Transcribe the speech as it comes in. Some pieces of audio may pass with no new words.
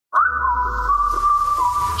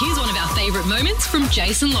favourite moments from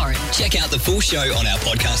Jason Lauren. Check out the full show on our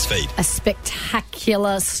podcast feed. A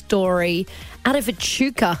spectacular story out of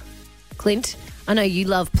Echuca, Clint. I know you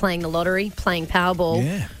love playing the lottery, playing Powerball.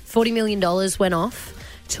 Yeah. $40 million went off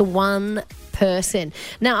to one person.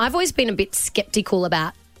 Now, I've always been a bit sceptical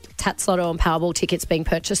about Tats Lotto and Powerball tickets being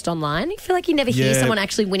purchased online. I feel like you never hear someone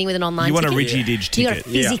actually winning with an online You want ticket. a Ridgy-Dig ticket. You got to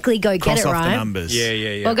physically go get Cross it, off right? the numbers.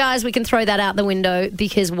 Yeah. Well, guys, we can throw that out the window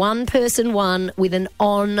because one person won with an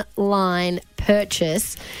online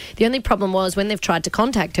purchase. The only problem was when they've tried to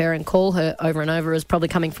contact her and call her over and over, it was probably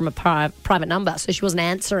coming from a private number, so she wasn't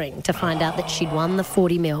answering to find out that she'd won the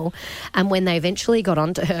 40 mil. And when they eventually got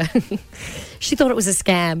onto her, she thought it was a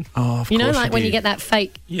scam. Oh, of you know, course like she when did. you get that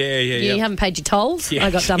fake, You you haven't paid your tolls. Yeah,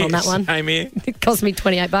 I got done on that one. Same here. It cost me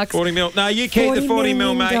 $28. 40 mil. No, you keep the 40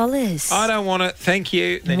 mil, mate. $40 I don't want it. Thank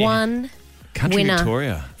you. Then you- One Country winner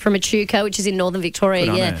Victoria. from Echuca, which is in northern Victoria. Good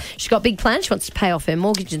on Yeah, her. she's got big plans. She wants to pay off her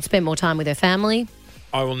mortgage and spend more time with her family.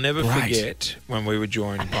 I will never Great. forget when we were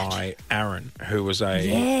joined by Aaron, who was a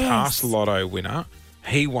Yes. past lotto winner.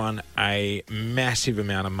 He won a massive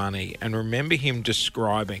amount of money, and remember him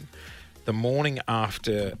describing the morning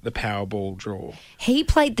after the Powerball draw. He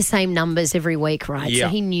played the same numbers every week, right? Yeah. So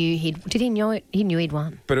he knew he knew he'd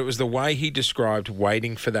won. But it was the way he described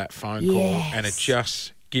waiting for that phone call, and it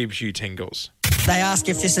just gives you tingles. They asked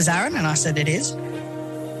if this is Aaron, and I said it is.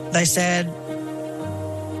 They said,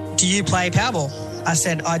 do you play Powerball? I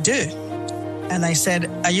said, I do. And they said,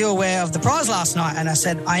 are you aware of the prize last night? And I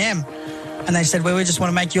said, I am. And they said, well, we just want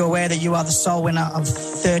to make you aware that you are the sole winner of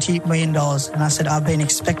 $30 million. And I said, I've been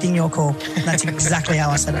expecting your call. And that's exactly how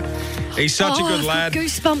I said it. He's such a Oh, good I've lad. got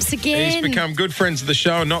goosebumps again. He's become good friends of the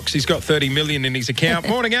show. Knox, he's got 30 million in his account.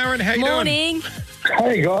 Morning, Aaron. How you doing? Morning.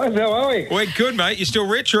 Hey guys, how are we? We're good, mate. You still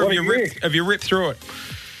rich, or What have are you you? ripped through it?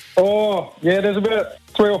 Oh, yeah, there's about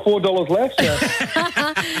 $3 or $4 left. So.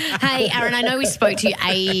 Hey, Aaron, I know we spoke to you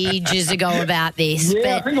ages ago about this,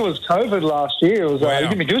 Yeah, I but think it was COVID last year. It was, Wow. you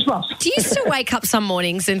give me goosebumps. do you still wake up some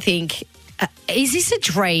mornings and think, is this a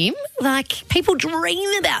dream? Like, people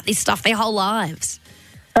dream about this stuff their whole lives.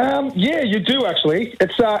 Yeah, you do actually.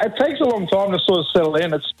 It takes a long time to sort of settle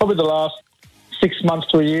in. It's probably the last 6 months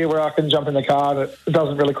to a year where I can jump in the car and it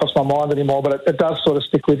doesn't really cross my mind anymore, but it does sort of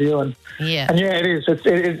stick with you. And Yeah. yeah, it is.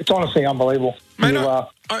 It's honestly unbelievable. Mate, You,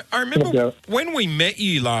 I remember yeah. when we met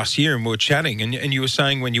you last year and we were chatting, and you were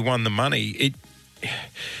saying when you won the money,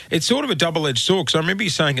 it's sort of a double-edged sword, because I remember you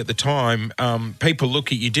saying at the time people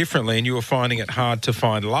look at you differently and you were finding it hard to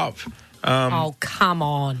find love. Oh, come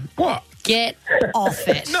on. What? Get off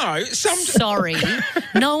it. No, Sorry.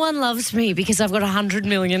 No one loves me because I've got $100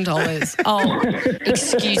 million. Oh,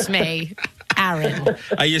 excuse me, Aaron.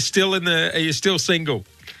 Are you still single?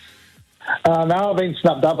 no, I've been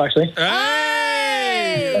snapped up actually.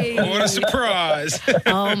 Hey! What a surprise.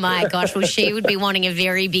 Oh, my gosh. Well, she would be wanting a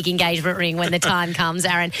very big engagement ring when the time comes,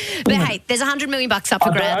 Aaron. But, hey, there's $100 million up for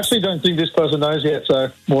I grabs. actually don't think this person knows yet, so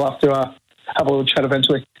we'll have to have a little chat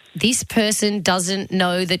eventually. This person doesn't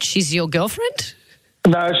know that she's your girlfriend?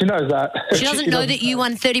 No, she knows that. She doesn't know that you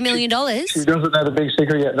won $30 million? She doesn't know the big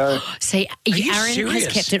secret yet, no. See, you Aaron serious?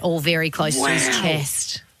 has kept it all very close to his Wow.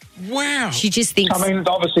 chest. Wow. She just thinks... I mean,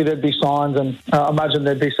 obviously there'd be signs, and I imagine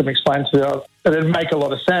there'd be some explained to her. It'd make a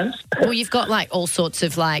lot of sense. Well, you've got, like, all sorts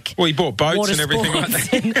of, like... Well, you bought boats water and everything like sports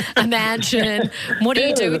that. and a mansion. What do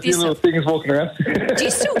you do There's with a few little yourself? things walking around. Do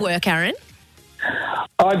you still work, Aaron?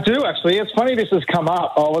 I do, actually. It's funny this has come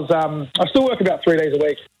up. I still work about 3 days a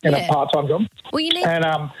week in Yeah. a part-time job. Well, you need... And,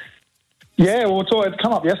 it'd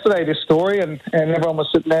come up yesterday, this story, and everyone was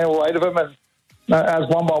sitting there, all 8 of them, and as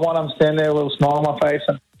one by one, I'm standing there, a little smile on my face,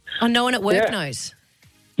 and Oh, no one at work Yeah. knows.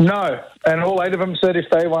 no. And all 8 of them said if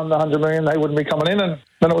they won the $100 million, they wouldn't be coming in, and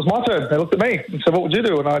then it was my turn. They looked at me and said, what would you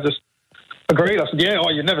do? And I just agreed. I said, yeah,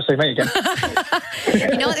 you'd never see me again.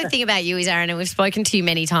 You know what the thing about you is, Aaron, and we've spoken to you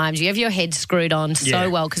many times, you have your head screwed on so Yeah.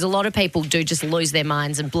 well, because a lot of people do just lose their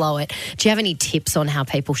minds and blow it. Do you have any tips on how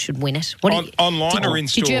people should win it? What do you- Online or in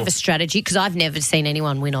Did you store? have a strategy? Because I've never seen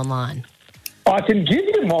anyone win online. I can give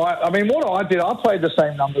you what I did, I played the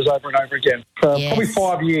same numbers over and over again for Yes. probably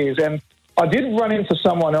 5 years, and I did run into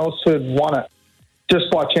someone else who had won it just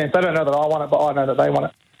by chance. They don't know that I won it, but I know that they won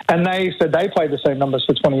it. And they said they played the same numbers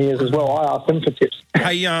for 20 years as well. I asked them for tips.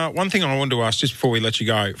 Hey, one thing I wanted to ask just before we let you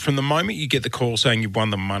go, from the moment you get the call saying you've won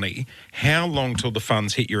the money, how long till the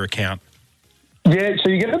funds hit your account? Yeah, so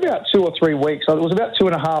you get about 2 or 3 weeks. So it was about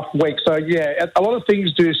 2.5 weeks. So, yeah, a lot of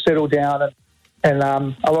things do settle down, and And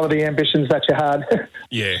a lot of the ambitions that you had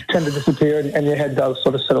tend to disappear, and your head does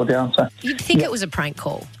sort of settle down. So you'd think it was a prank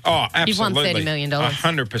call. Oh, absolutely. You've won $30 million.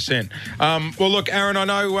 100%. Well, look, Aaron, I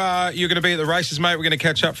know you're going to be at the races, mate. We're going to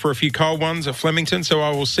catch up for a few cold ones at Flemington, so I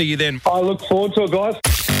will see you then. I look forward to it, guys.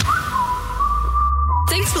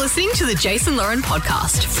 Thanks for listening to the Jason Lauren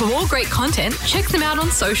podcast. For more great content, check them out on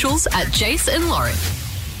socials at Jason Lauren.